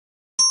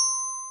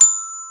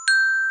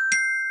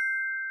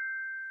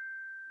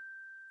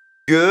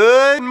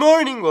Good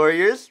morning,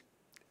 Warriors!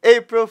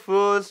 April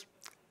Fools!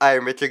 I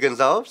am Richard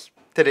Gonzalez.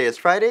 Today is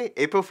Friday,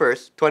 April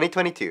 1st,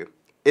 2022.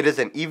 It is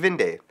an even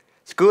day.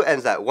 School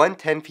ends at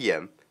 1:10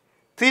 p.m.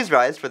 Please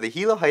rise for the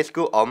Hilo High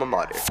School alma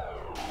mater.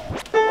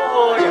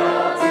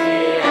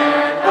 Loyalty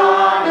and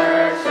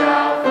honor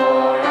shall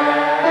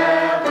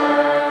forever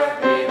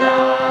be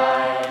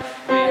thine.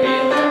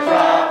 Beneath the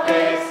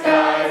tropic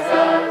skies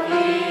of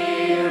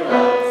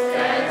Hilo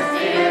stands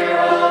dear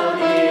old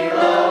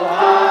Hilo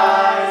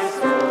High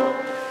School.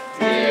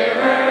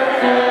 Dearer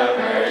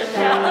ever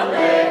shall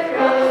they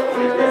grow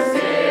with the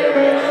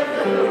spirit of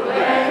blue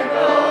and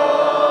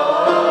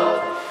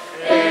gold.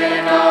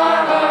 In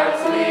our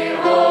hearts we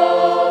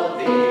hold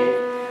thee,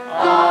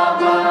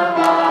 alma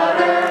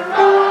mater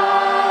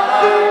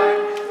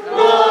mine.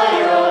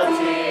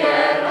 Loyalty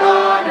and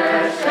honor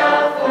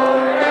shall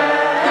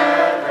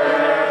forever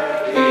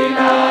be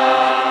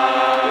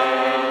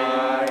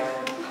thine.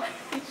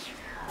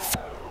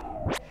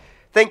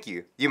 Thank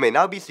you. You may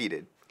now be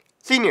seated.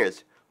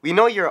 Seniors, we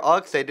know you're all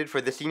excited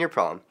for the senior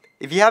prom.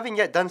 If you haven't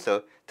yet done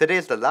so, today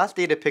is the last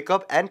day to pick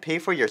up and pay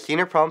for your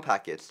senior prom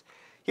packets.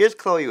 Here's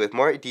Chloe with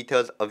more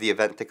details of the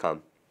event to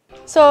come.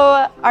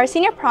 So our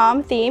senior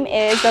prom theme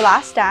is The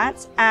Last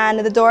Dance, and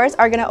the doors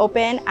are going to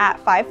open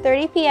at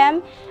 5:30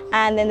 p.m.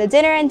 and then the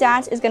dinner and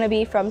dance is going to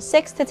be from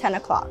 6 to 10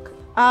 o'clock.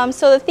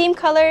 So the theme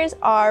colors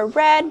are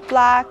red,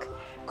 black,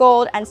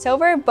 gold, and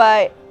silver,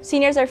 but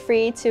seniors are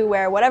free to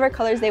wear whatever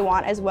colors they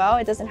want as well.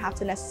 It doesn't have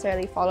to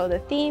necessarily follow the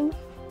theme.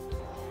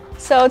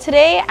 So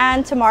today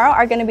and tomorrow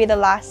are going to be the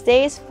last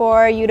days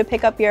for you to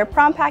pick up your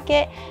prom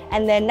packet,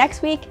 and then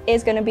next week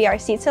is going to be our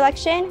seat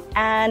selection,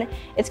 and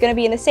it's going to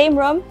be in the same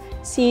room,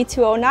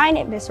 C209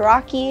 at Miss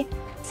Rocky.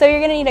 So you're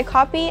going to need a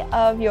copy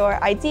of your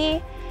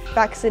ID,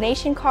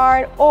 vaccination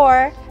card,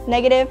 or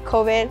negative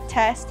COVID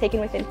test taken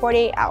within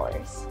 48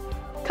 hours.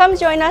 Come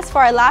join us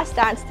for our last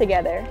dance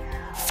together.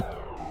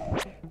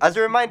 As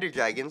a reminder,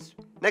 Dragons,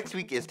 next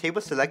week is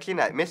table selection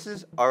at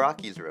Mrs.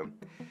 Araki's room.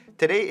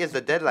 Today is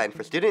the deadline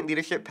for student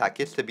leadership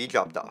packets to be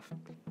dropped off.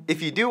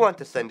 If you do want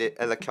to send it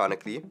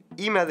electronically,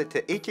 email it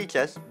to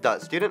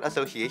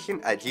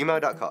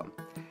hhs.studentassociation@gmail.com.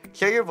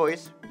 Share your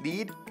voice,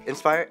 lead,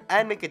 inspire,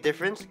 and make a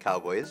difference,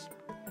 Cowboys.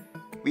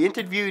 We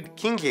interviewed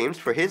King James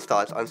for his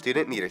thoughts on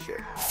student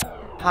leadership.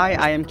 Hi,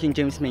 I am King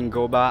James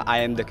Mengoba. I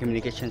am the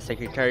Communications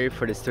Secretary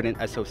for the Student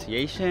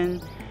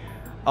Association.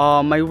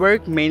 My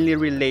work mainly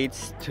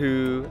relates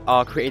to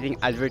creating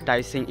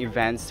advertising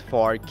events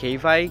for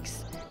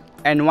KVIKS.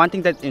 And one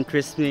thing that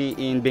interests me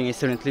in being a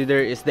student leader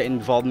is the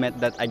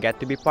involvement that I get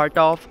to be part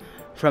of,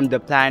 from the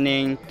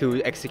planning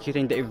to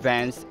executing the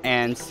events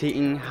and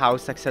seeing how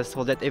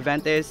successful that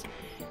event is,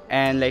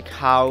 and like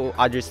how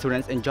other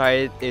students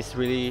enjoy it is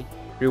really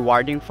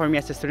rewarding for me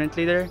as a student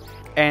leader.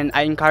 And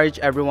I encourage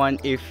everyone,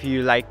 if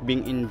you like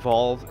being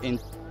involved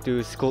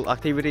into school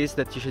activities,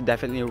 that you should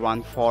definitely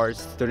run for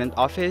student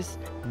office.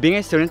 Being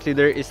a student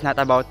leader is not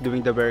about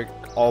doing the work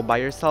all by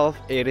yourself.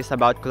 It is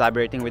about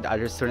collaborating with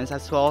other students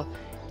as well.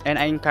 And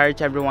I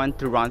encourage everyone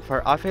to run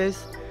for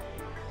office,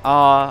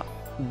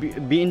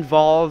 be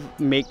involved,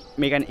 make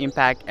an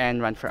impact,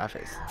 and run for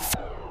office.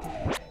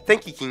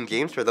 Thank you, King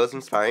James, for those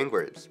inspiring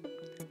words.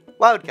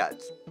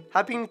 Wildcats,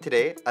 happening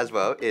today as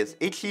well is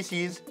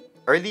HCC's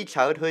Early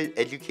Childhood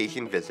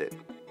Education Visit.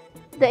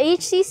 The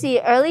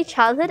HCC Early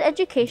Childhood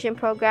Education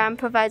Program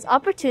provides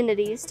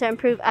opportunities to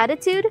improve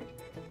attitude,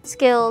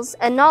 skills,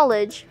 and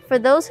knowledge for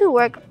those who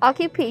work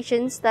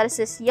occupations that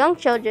assist young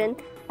children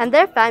and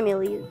their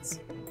families,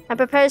 and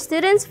prepare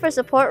students for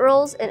support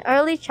roles in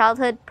early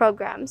childhood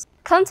programs.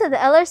 Come to the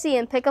LRC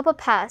and pick up a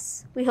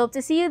pass. We hope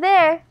to see you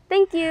there.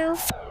 Thank you.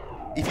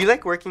 If you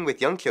like working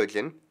with young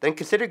children, then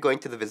consider going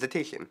to the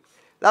visitation.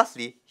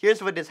 Lastly,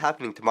 here's what is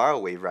happening tomorrow,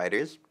 Wave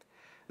Riders.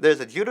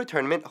 There's a judo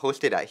tournament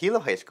hosted at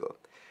Hilo High School.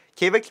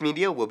 KVIKS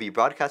Media will be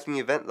broadcasting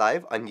the event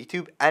live on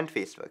YouTube and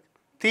Facebook.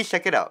 Please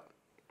check it out.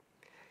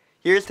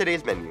 Here's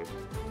today's menu.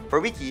 For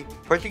wiki,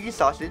 Portuguese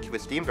sausage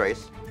with steamed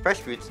rice,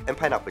 fresh fruits, and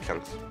pineapple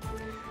chunks.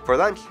 For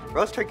lunch,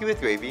 roast turkey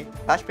with gravy,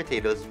 mashed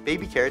potatoes,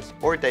 baby carrots,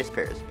 or diced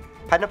pears,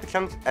 pineapple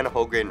chunks, and a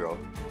whole grain roll.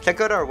 Check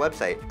out our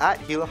website at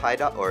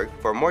hilo-hi.org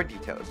for more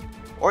details,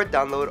 or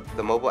download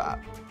the mobile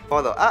app.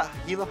 Follow at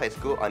Hilo High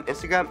School on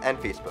Instagram and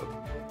Facebook.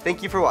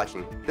 Thank you for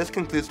watching. This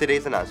concludes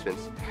today's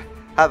announcements.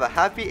 Have a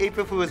happy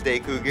April Fool's Day,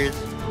 Cougars!